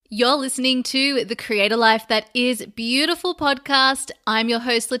You're listening to the Create a Life That Is Beautiful podcast. I'm your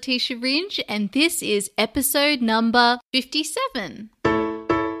host, Letitia Ringe, and this is episode number 57.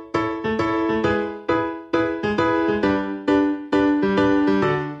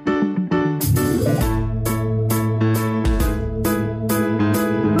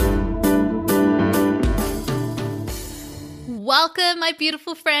 Welcome, my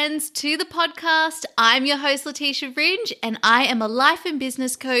beautiful friends, to the podcast. I'm your host, Letitia Ringe, and I am a life and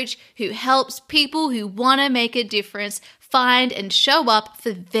business coach who helps people who want to make a difference find and show up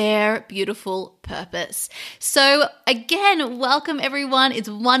for their beautiful purpose. So again, welcome everyone. It's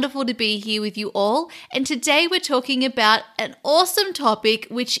wonderful to be here with you all. And today we're talking about an awesome topic,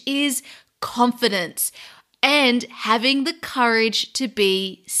 which is confidence and having the courage to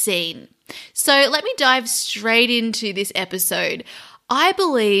be seen. So let me dive straight into this episode. I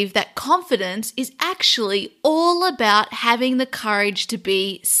believe that confidence is actually all about having the courage to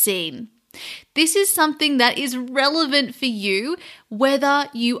be seen. This is something that is relevant for you, whether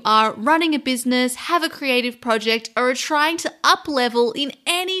you are running a business, have a creative project, or are trying to up-level in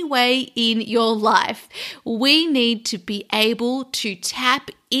any way in your life. We need to be able to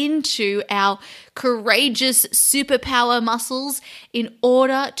tap into our courageous superpower muscles in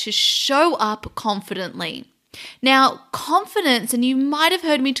order to show up confidently. Now, confidence, and you might have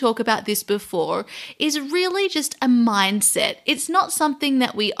heard me talk about this before, is really just a mindset. It's not something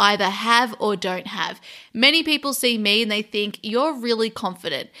that we either have or don't have. Many people see me and they think, you're really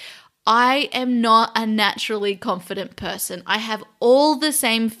confident. I am not a naturally confident person. I have all the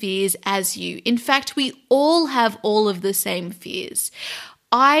same fears as you. In fact, we all have all of the same fears.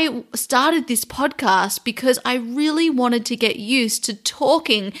 I started this podcast because I really wanted to get used to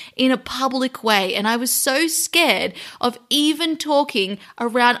talking in a public way, and I was so scared of even talking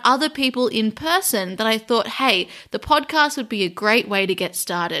around other people in person that I thought, hey, the podcast would be a great way to get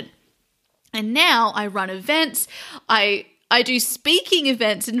started. And now I run events, I do speaking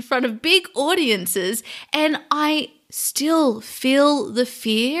events in front of big audiences, and I still feel the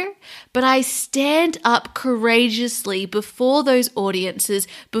fear, but I stand up courageously before those audiences,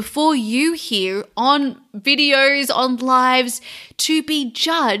 before you here on videos, on lives, to be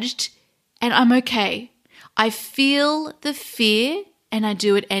judged, and I'm okay. I feel the fear and I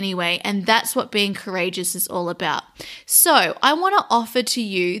do it anyway, and that's what being courageous is all about. So I want to offer to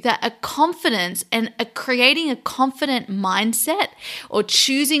you that a confidence and creating a confident mindset or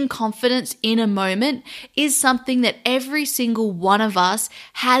choosing confidence in a moment is something that every single one of us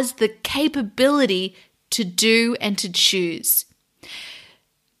has the capability to do and to choose.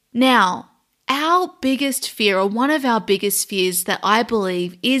 Now, our biggest fear, or one of our biggest fears that I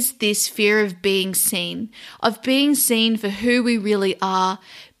believe, is this fear of being seen for who we really are,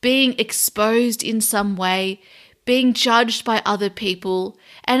 being exposed in some way, being judged by other people.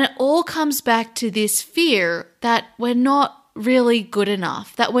 And it all comes back to this fear that we're not really good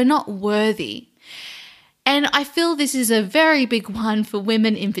enough, that we're not worthy. And I feel this is a very big one for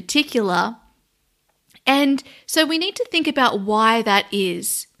women in particular. And so we need to think about why that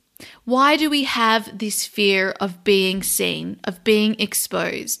is. Why do we have this fear of being seen, of being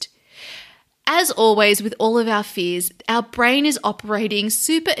exposed? As always, with all of our fears, our brain is operating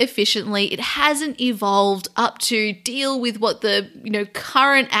super efficiently. It hasn't evolved up to deal with what the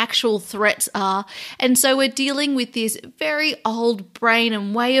current actual threats are. And so we're dealing with this very old brain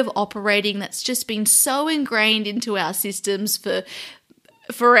and way of operating that's just been so ingrained into our systems for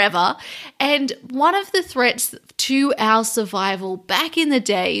forever. And one of the threats to our survival back in the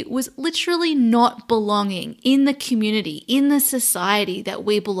day was literally not belonging in the community, in the society that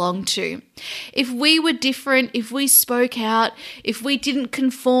we belong to. If we were different, if we spoke out, if we didn't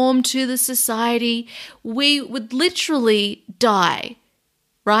conform to the society, we would literally die,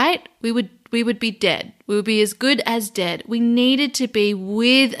 right? We would be dead. We would be as good as dead. We needed to be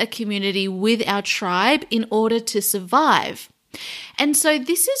with a community, with our tribe in order to survive. And so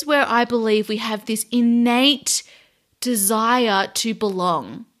this is where I believe we have this innate desire to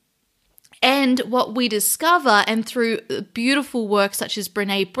belong. And what we discover, and through beautiful work such as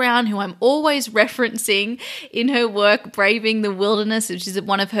Brené Brown, who I'm always referencing in her work, Braving the Wilderness, which is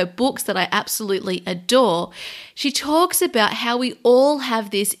one of her books that I absolutely adore, she talks about how we all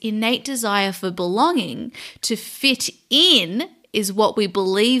have this innate desire for belonging. To fit in is what we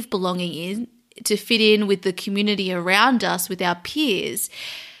believe belonging is, to fit in with the community around us, with our peers.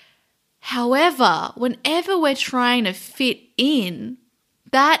 However, whenever we're trying to fit in,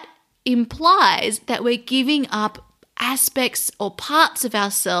 that implies that we're giving up aspects or parts of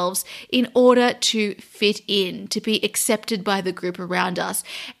ourselves in order to fit in, to be accepted by the group around us.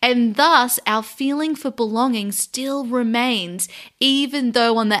 And thus, our feeling for belonging still remains, even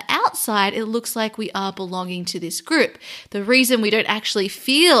though on the outside it looks like we are belonging to this group. The reason we don't actually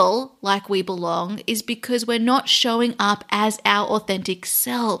feel like we belong is because we're not showing up as our authentic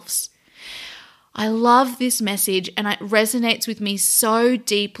selves. I love this message and it resonates with me so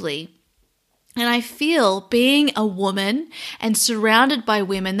deeply. And I feel, being a woman and surrounded by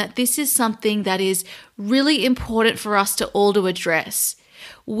women, that this is something that is really important for us to all to address.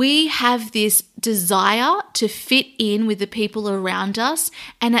 We have this desire to fit in with the people around us,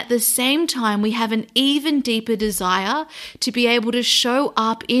 and at the same time, we have an even deeper desire to be able to show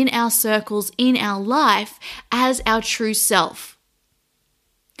up in our circles, in our life, as our true self.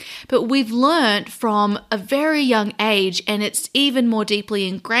 But we've learned from a very young age, and it's even more deeply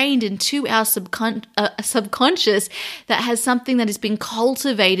ingrained into our subconscious, that has something that has been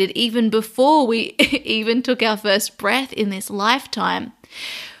cultivated even before we even took our first breath in this lifetime.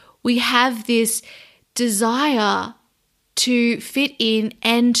 We have this desire to fit in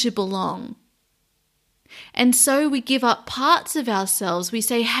and to belong. And so we give up parts of ourselves. We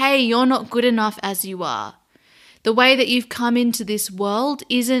say, hey, you're not good enough as you are. The way that you've come into this world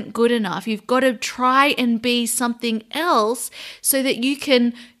isn't good enough. You've got to try and be something else so that you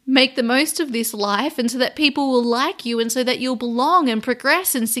can make the most of this life, and so that people will like you, and so that you'll belong and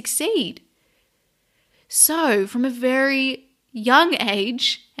progress and succeed. So from a very young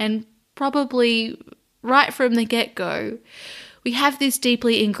age, and probably right from the get-go, we have this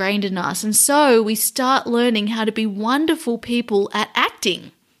deeply ingrained in us. And so we start learning how to be wonderful people at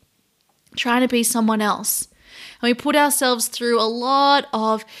acting, trying to be someone else. And we put ourselves through a lot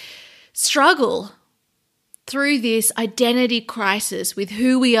of struggle through this identity crisis with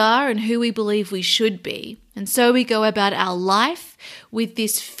who we are and who we believe we should be. And so we go about our life with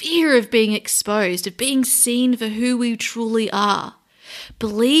this fear of being exposed, of being seen for who we truly are,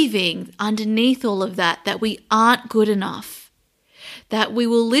 believing underneath all of that we aren't good enough, that we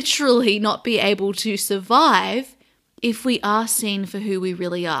will literally not be able to survive if we are seen for who we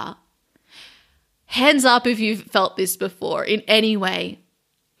really are. Hands up if you've felt this before in any way.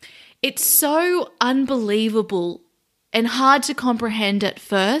 It's so unbelievable and hard to comprehend at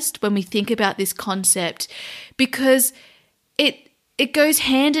first when we think about this concept, because it goes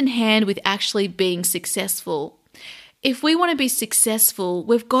hand in hand with actually being successful. If we want to be successful,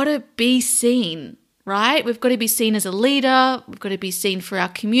 we've got to be seen, right? We've got to be seen as a leader. We've got to be seen for our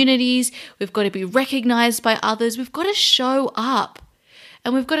communities. We've got to be recognized by others. We've got to show up.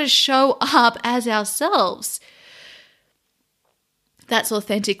 And we've got to show up as ourselves. That's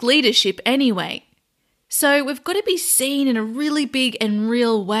authentic leadership anyway. So we've got to be seen in a really big and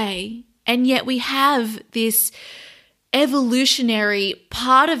real way. And yet we have this evolutionary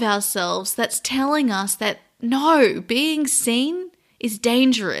part of ourselves that's telling us that no, being seen is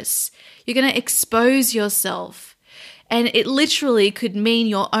dangerous. You're going to expose yourself. And it literally could mean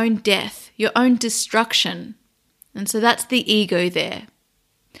your own death, your own destruction. And so that's the ego there.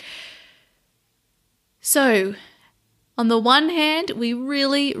 So, on the one hand, we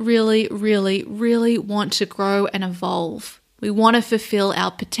really, really, really, really want to grow and evolve. We want to fulfill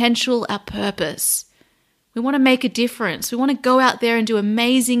our potential, our purpose. We want to make a difference. We want to go out there and do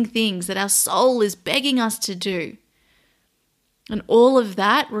amazing things that our soul is begging us to do. And all of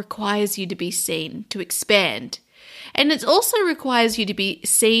that requires you to be seen, to expand. And it also requires you to be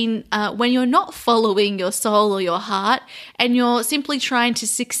seen when you're not following your soul or your heart, and you're simply trying to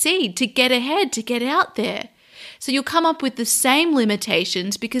succeed, to get ahead, to get out there. So you'll come up with the same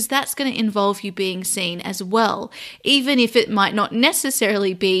limitations, because that's going to involve you being seen as well, even if it might not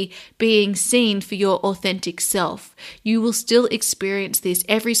necessarily be being seen for your authentic self. You will still experience this.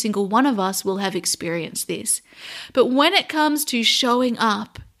 Every single one of us will have experienced this. But when it comes to showing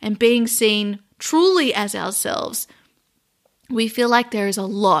up and being seen truly as ourselves, we feel like there is a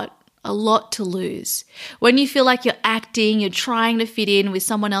lot to lose. When you feel like you're acting, you're trying to fit in with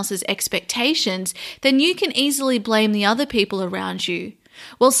someone else's expectations, then you can easily blame the other people around you.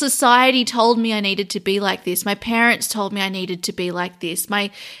 Well, society told me I needed to be like this. My parents told me I needed to be like this.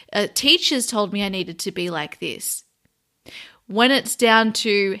 My teachers told me I needed to be like this. When it's down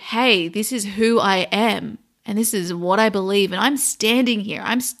to, hey, this is who I am, and this is what I believe, and I'm standing here,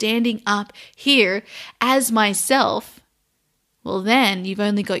 I'm standing up here as myself, well, then you've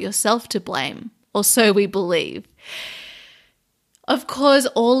only got yourself to blame, or so we believe. Of course,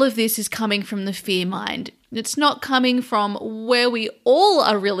 all of this is coming from the fear mind. It's not coming from where we all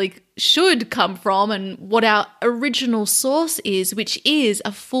are really should come from and what our original source is, which is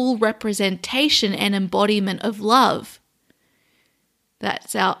a full representation and embodiment of love.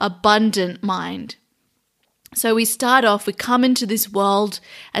 That's our abundant mind. So we start off, we come into this world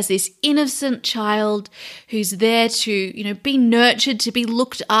as this innocent child who's there to, be nurtured, to be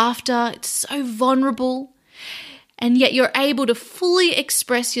looked after. It's so vulnerable. And yet you're able to fully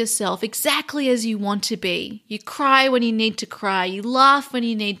express yourself exactly as you want to be. You cry when you need to cry. You laugh when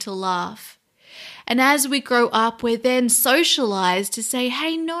you need to laugh. And as we grow up, we're then socialized to say,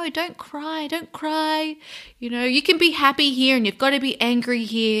 hey, no, don't cry, don't cry. You can be happy here and you've got to be angry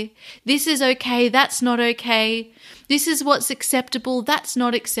here. This is okay, that's not okay. This is what's acceptable, that's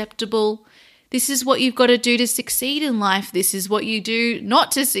not acceptable. This is what you've got to do to succeed in life. This is what you do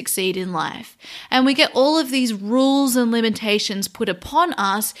not to succeed in life. And we get all of these rules and limitations put upon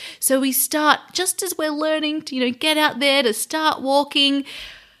us. So we start, just as we're learning to, get out there, to start walking,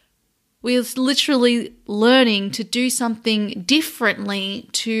 we're literally learning to do something differently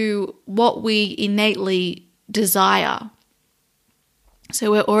to what we innately desire.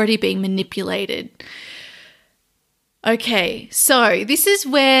 So we're already being manipulated. Okay, so this is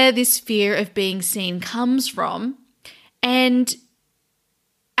where this fear of being seen comes from. And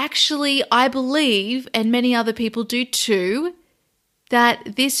actually, I believe, and many other people do too,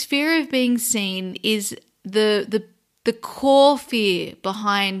 that this fear of being seen is the core fear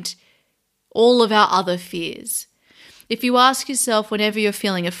behind all of our other fears. If you ask yourself whenever you're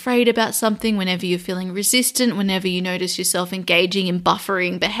feeling afraid about something, whenever you're feeling resistant, whenever you notice yourself engaging in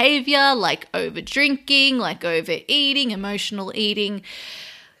buffering behavior like over drinking, like overeating, emotional eating,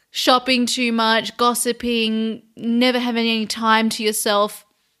 shopping too much, gossiping, never having any time to yourself,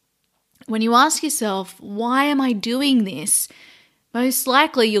 when you ask yourself, why am I doing this? Most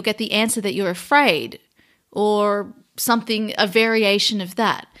likely you'll get the answer that you're afraid or something, a variation of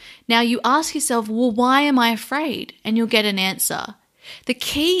that. Now you ask yourself, well, why am I afraid? And you'll get an answer. The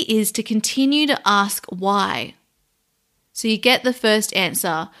key is to continue to ask why. So you get the first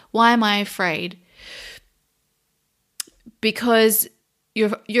answer, why am I afraid? Because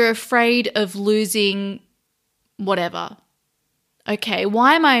you're afraid of losing whatever. Okay,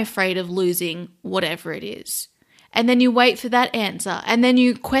 why am I afraid of losing whatever it is? And then you wait for that answer and then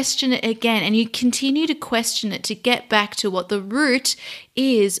you question it again and you continue to question it to get back to what the root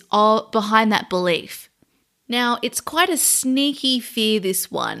is behind that belief. Now, it's quite a sneaky fear,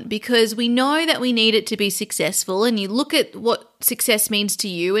 this one, because we know that we need it to be successful, and you look at what success means to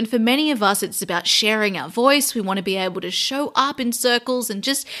you, and for many of us, it's about sharing our voice. We want to be able to show up in circles and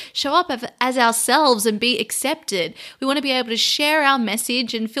just show up as ourselves and be accepted. We want to be able to share our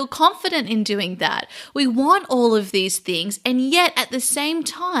message and feel confident in doing that. We want all of these things, and yet at the same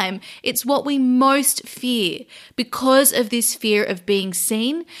time, it's what we most fear because of this fear of being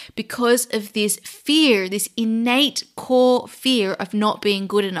seen, because of this fear, this innate core fear of not being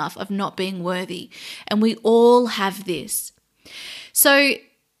good enough, of not being worthy. And we all have this. So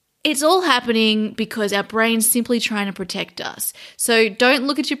it's all happening because our brain's simply trying to protect us. So don't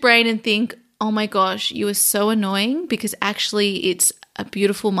look at your brain and think, oh my gosh, you are so annoying, because actually it's a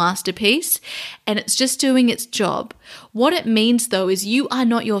beautiful masterpiece and it's just doing its job. What it means though is you are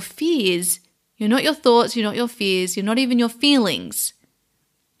not your fears. You're not your thoughts. You're not your fears. You're not even your feelings.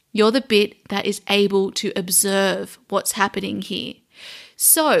 You're the bit that is able to observe what's happening here.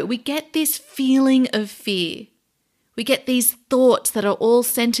 So we get this feeling of fear. We get these thoughts that are all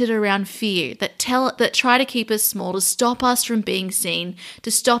centered around fear, that try to keep us small, to stop us from being seen,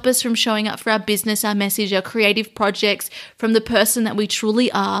 to stop us from showing up for our business, our message, our creative projects, from the person that we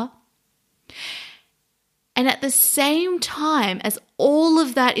truly are. And at the same time as all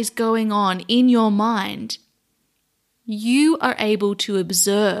of that is going on in your mind, you are able to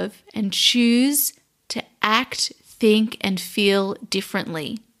observe and choose to act, think, and feel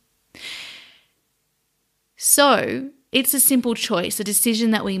differently. So it's a simple choice, a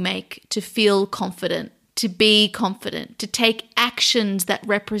decision that we make to feel confident, to be confident, to take actions that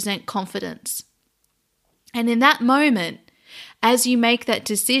represent confidence. And in that moment, as you make that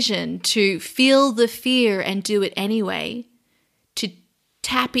decision to feel the fear and do it anyway, to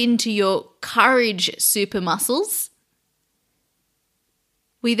tap into your courage super muscles,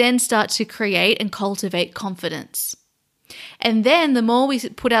 we then start to create and cultivate confidence. And then the more we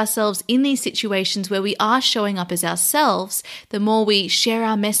put ourselves in these situations where we are showing up as ourselves, the more we share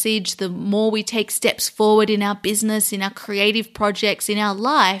our message, the more we take steps forward in our business, in our creative projects, in our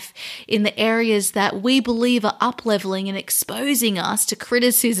life, in the areas that we believe are up-leveling and exposing us to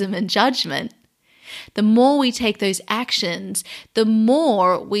criticism and judgment. The more we take those actions, the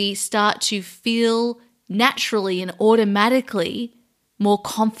more we start to feel naturally and automatically more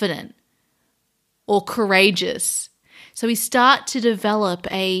confident or courageous. So we start to develop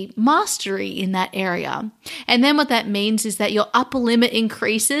a mastery in that area. And then what that means is that your upper limit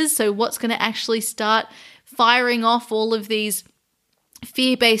increases. So what's going to actually start firing off all of these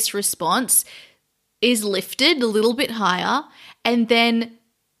fear-based response is lifted a little bit higher. And then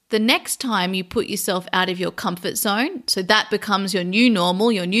the next time you put yourself out of your comfort zone, so that becomes your new normal,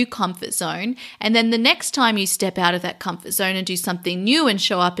 your new comfort zone. And then the next time you step out of that comfort zone and do something new and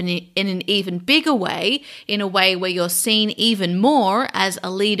show up in an even bigger way, in a way where you're seen even more as a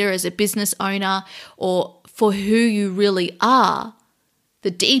leader, as a business owner, or for who you really are,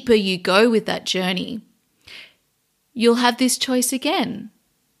 the deeper you go with that journey, you'll have this choice again,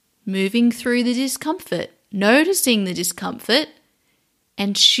 moving through the discomfort, noticing the discomfort,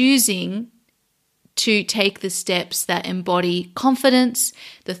 and choosing to take the steps that embody confidence,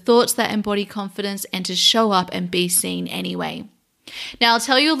 the thoughts that embody confidence, and to show up and be seen anyway. Now, I'll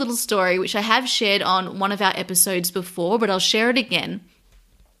tell you a little story, which I have shared on one of our episodes before, but I'll share it again.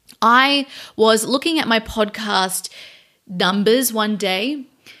 I was looking at my podcast numbers one day,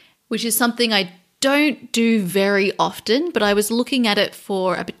 which is something I don't do very often, but I was looking at it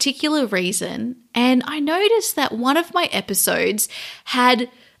for a particular reason, and I noticed that one of my episodes had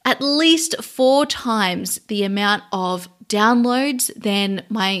at least 4 times the amount of downloads than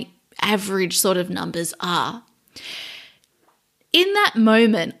my average sort of numbers are. In that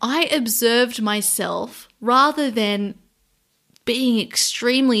moment, I observed myself, rather than being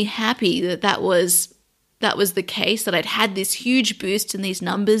extremely happy that was the case, that I'd had this huge boost in these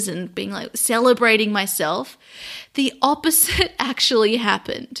numbers and being like celebrating myself, the opposite actually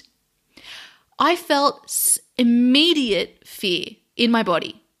happened. I felt immediate fear in my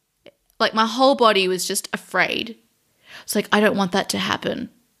body. Like my whole body was just afraid. It's like, I don't want that to happen.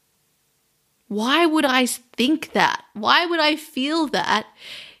 Why would I think that? Why would I feel that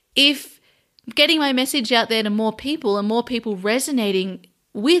if getting my message out there to more people and more people resonating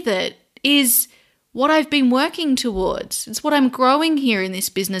with it is what I've been working towards? It's what I'm growing here in this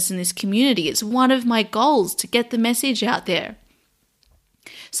business, in this community. It's one of my goals to get the message out there.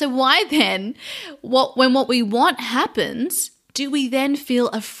 So why then, when what we want happens, do we then feel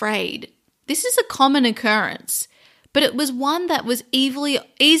afraid? This is a common occurrence, but it was one that was easily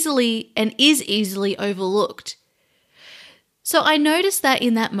and is easily overlooked. So I noticed that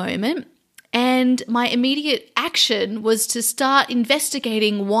in that moment, and my immediate action was to start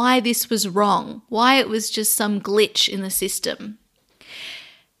investigating why this was wrong, why it was just some glitch in the system.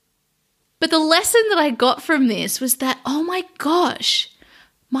 But the lesson that I got from this was that, oh my gosh,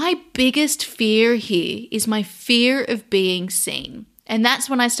 my biggest fear here is my fear of being seen. And that's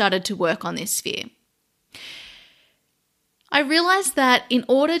when I started to work on this fear. I realized that in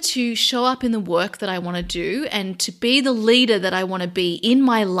order to show up in the work that I want to do and to be the leader that I want to be in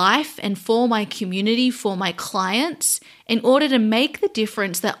my life and for my community, for my clients, in order to make the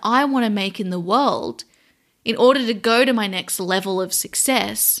difference that I want to make in the world, in order to go to my next level of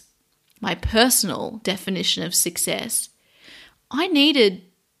success, my personal definition of success, I needed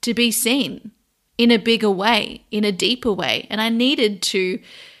to be seen in a bigger way, in a deeper way, and I needed to,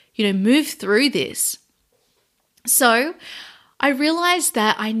 move through this. So I realized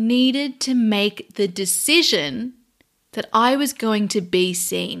that I needed to make the decision that I was going to be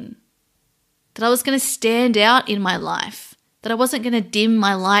seen, that I was going to stand out in my life, that I wasn't going to dim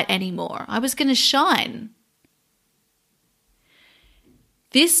my light anymore. I was going to shine.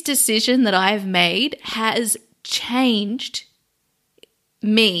 This decision that I've made has changed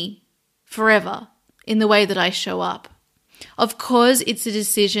me forever in the way that I show up. Of course, it's a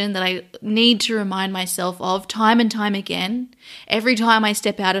decision that I need to remind myself of time and time again. Every time I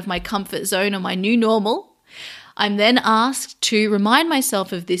step out of my comfort zone or my new normal, I'm then asked to remind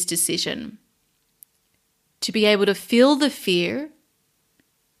myself of this decision, to be able to feel the fear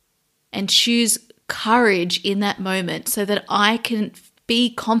and choose courage in that moment so that I can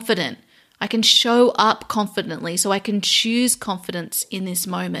be confident. I can show up confidently, so I can choose confidence in this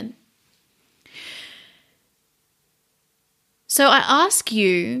moment. So I ask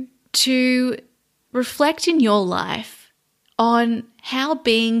you to reflect in your life on how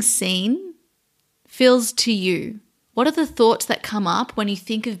being seen feels to you. What are the thoughts that come up when you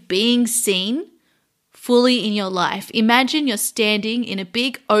think of being seen fully in your life? Imagine you're standing in a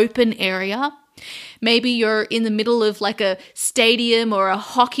big open area. Maybe you're in the middle of like a stadium or a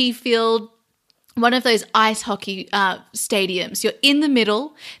hockey field, one of those ice hockey stadiums. You're in the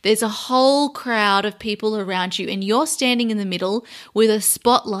middle. There's a whole crowd of people around you, and you're standing in the middle with a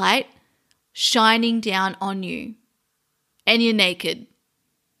spotlight shining down on you, and you're naked.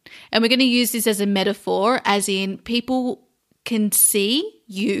 And we're going to use this as a metaphor, as in people can see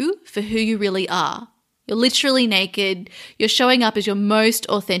you for who you really are. You're literally naked. You're showing up as your most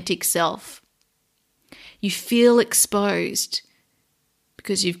authentic self. You feel exposed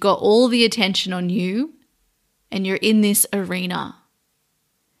because you've got all the attention on you and you're in this arena.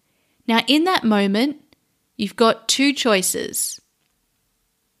 Now, in that moment, you've got two choices.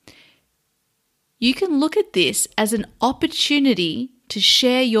 You can look at this as an opportunity to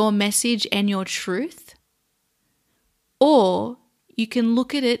share your message and your truth, or you can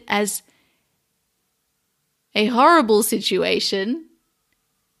look at it as a horrible situation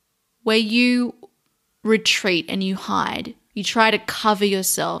where you retreat and you hide. You try to cover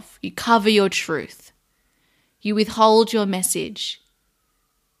yourself. You cover your truth. You withhold your message.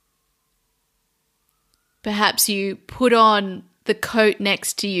 Perhaps you put on the coat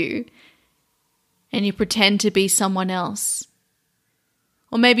next to you and you pretend to be someone else.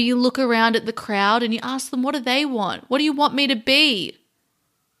 Or maybe you look around at the crowd and you ask them, what do they want? What do you want me to be?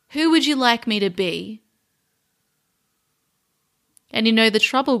 Who would you like me to be? And the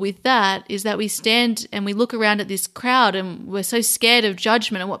trouble with that is that we stand and we look around at this crowd and we're so scared of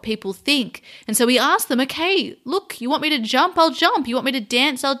judgment and what people think. And so we ask them, okay, look, you want me to jump? I'll jump. You want me to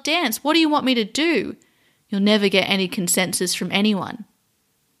dance? I'll dance. What do you want me to do? You'll never get any consensus from anyone.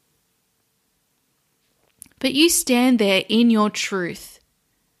 But you stand there in your truth.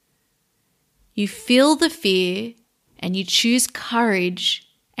 You feel the fear and you choose courage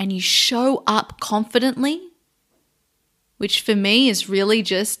and you show up confidently, which for me is really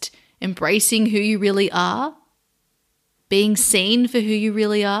just embracing who you really are, being seen for who you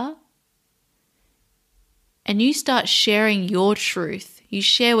really are. And you start sharing your truth. You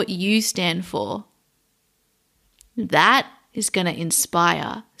share what you stand for. That is going to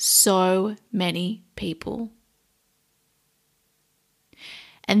inspire so many people.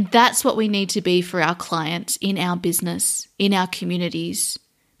 And that's what we need to be for our clients in our business, in our communities.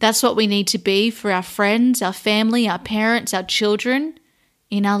 That's what we need to be for our friends, our family, our parents, our children,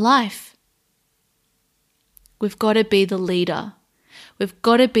 in our life. We've got to be the leader. We've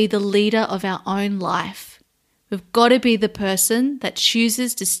got to be the leader of our own life. We've got to be the person that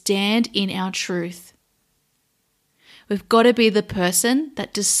chooses to stand in our truth. We've got to be the person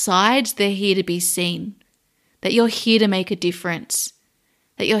that decides they're here to be seen, that you're here to make a difference,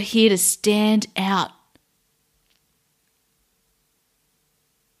 that you're here to stand out.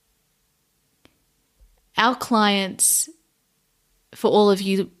 Our clients, for all of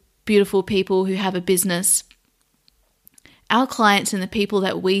you beautiful people who have a business, our clients and the people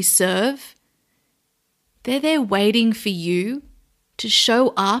that we serve, they're there waiting for you to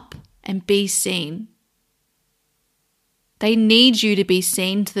show up and be seen. They need you to be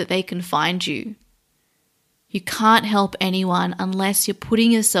seen so that they can find you. You can't help anyone unless you're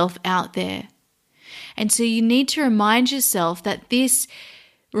putting yourself out there. And so you need to remind yourself that this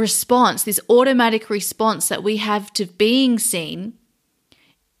response, this automatic response that we have to being seen,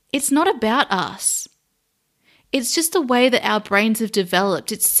 it's not about us. It's just the way that our brains have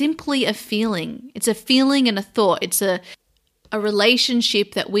developed. It's simply a feeling. It's a feeling and a thought. It's a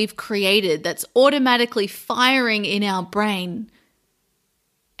relationship that we've created that's automatically firing in our brain.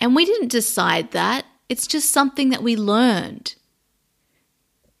 And we didn't decide that. It's just something that we learned.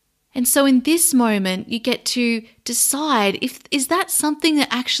 And so in this moment, you get to decide, is that something that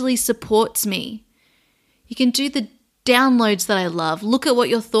actually supports me? You can do the downloads that I love. Look at what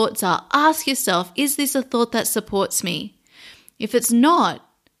your thoughts are. Ask yourself, is this a thought that supports me? If it's not,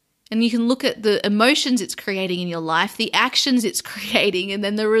 and you can look at the emotions it's creating in your life, the actions it's creating, and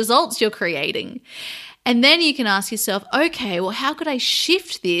then the results you're creating. And then you can ask yourself, okay, well, how could I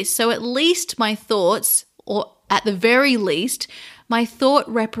shift this so at least my thoughts, or at the very least, my thought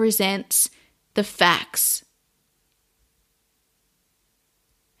represents the facts.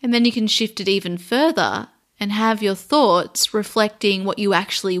 And then you can shift it even further and have your thoughts reflecting what you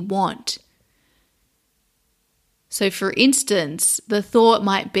actually want. So for instance, the thought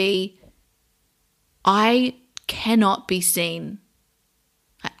might be, I cannot be seen.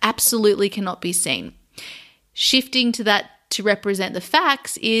 I absolutely cannot be seen. Shifting to that to represent the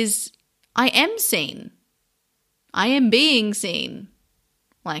facts is, I am seen. I am being seen.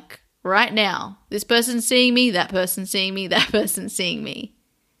 Like right now, this person's seeing me, that person's seeing me, that person's seeing me.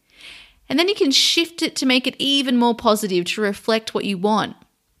 And then you can shift it to make it even more positive, to reflect what you want.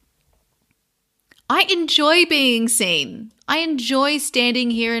 I enjoy being seen. I enjoy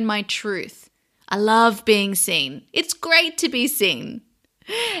standing here in my truth. I love being seen. It's great to be seen.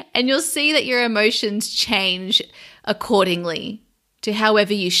 And you'll see that your emotions change accordingly to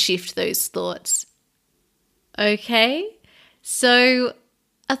however you shift those thoughts. Okay? So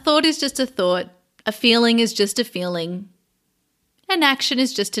A thought is just a thought. A feeling is just a feeling. An action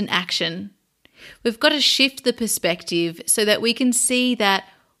is just an action. We've got to shift the perspective so that we can see that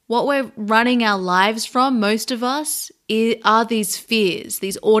what we're running our lives from, most of us, are these fears,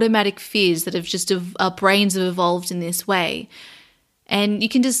 these automatic fears that our brains have evolved in this way. And you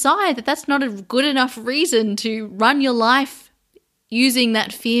can decide that that's not a good enough reason to run your life using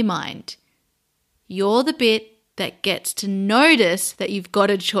that fear mind. You're the bit that gets to notice that you've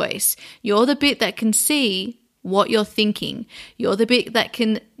got a choice. You're the bit that can see what you're thinking. You're the bit that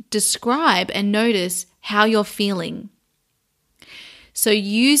can describe and notice how you're feeling. So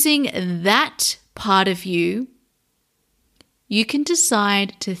using that part of you, you can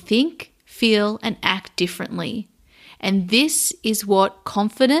decide to think, feel, and act differently. And this is what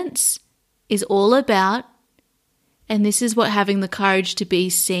confidence is all about. And this is what having the courage to be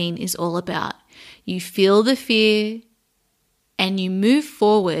seen is all about. You feel the fear and you move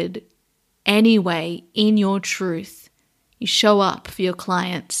forward anyway in your truth. You show up for your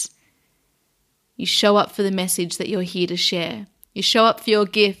clients. You show up for the message that you're here to share. You show up for your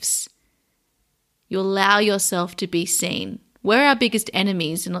gifts. You allow yourself to be seen. We're our biggest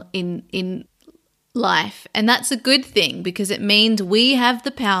enemies in life, and that's a good thing because it means we have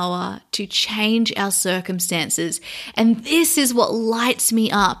the power to change our circumstances. And this is what lights me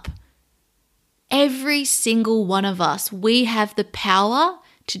up. Every single one of us, we have the power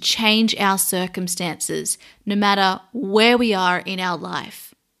to change our circumstances, no matter where we are in our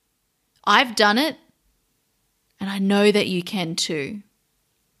life. I've done it, and I know that you can too.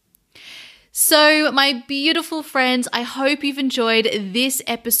 So, my beautiful friends, I hope you've enjoyed this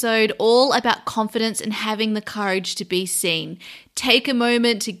episode all about confidence and having the courage to be seen. Take a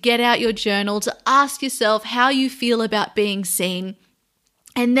moment to get out your journal, to ask yourself how you feel about being seen.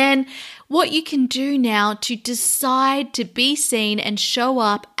 And then what you can do now to decide to be seen and show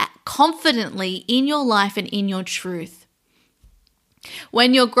up confidently in your life and in your truth.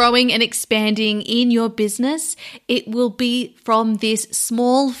 When you're growing and expanding in your business, it will be from this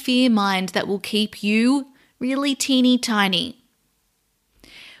small fear mind that will keep you really teeny tiny.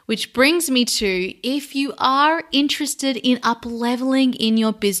 Which brings me to, if you are interested in up-leveling in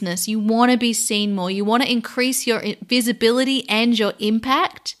your business, you want to be seen more, you want to increase your visibility and your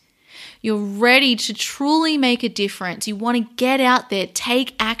impact, you're ready to truly make a difference, you want to get out there,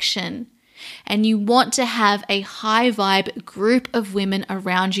 take action, and you want to have a high vibe group of women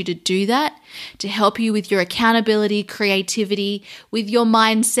around you to do that, to help you with your accountability, creativity, with your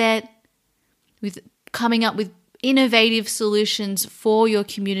mindset, with coming up with innovative solutions for your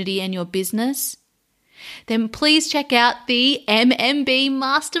community and your business, then please check out the MMB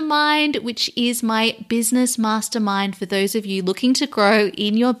Mastermind, which is my business mastermind for those of you looking to grow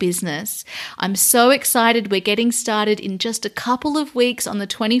in your business. I'm so excited. We're getting started in just a couple of weeks on the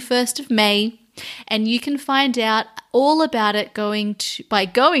 21st of May, and you can find out all about it by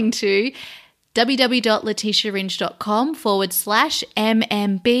going to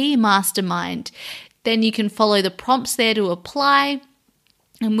www.letitiaringe.com/MMB Mastermind. Then you can follow the prompts there to apply,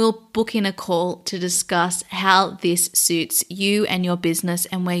 and we'll book in a call to discuss how this suits you and your business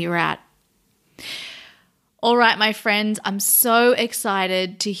and where you're at. All right, my friends, I'm so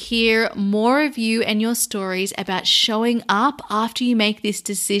excited to hear more of you and your stories about showing up after you make this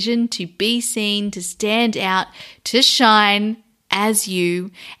decision to be seen, to stand out, to shine as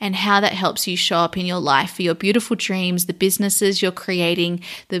you, and how that helps you show up in your life for your beautiful dreams, the businesses you're creating,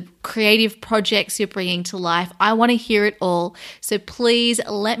 the creative projects you're bringing to life. I want to hear it all. So please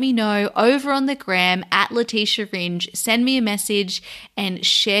let me know over on the gram at Letitia Ringe. Send me a message and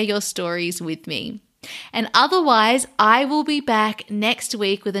share your stories with me. And otherwise, I will be back next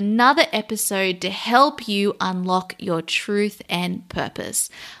week with another episode to help you unlock your truth and purpose.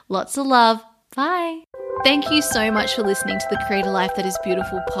 Lots of love. Bye. Thank you so much for listening to the Create a Life That Is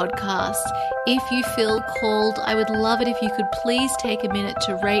Beautiful podcast. If you feel called, I would love it if you could please take a minute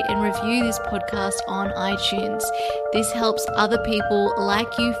to rate and review this podcast on iTunes. This helps other people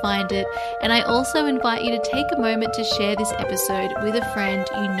like you find it. And I also invite you to take a moment to share this episode with a friend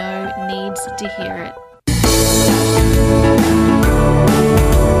you know needs to hear it.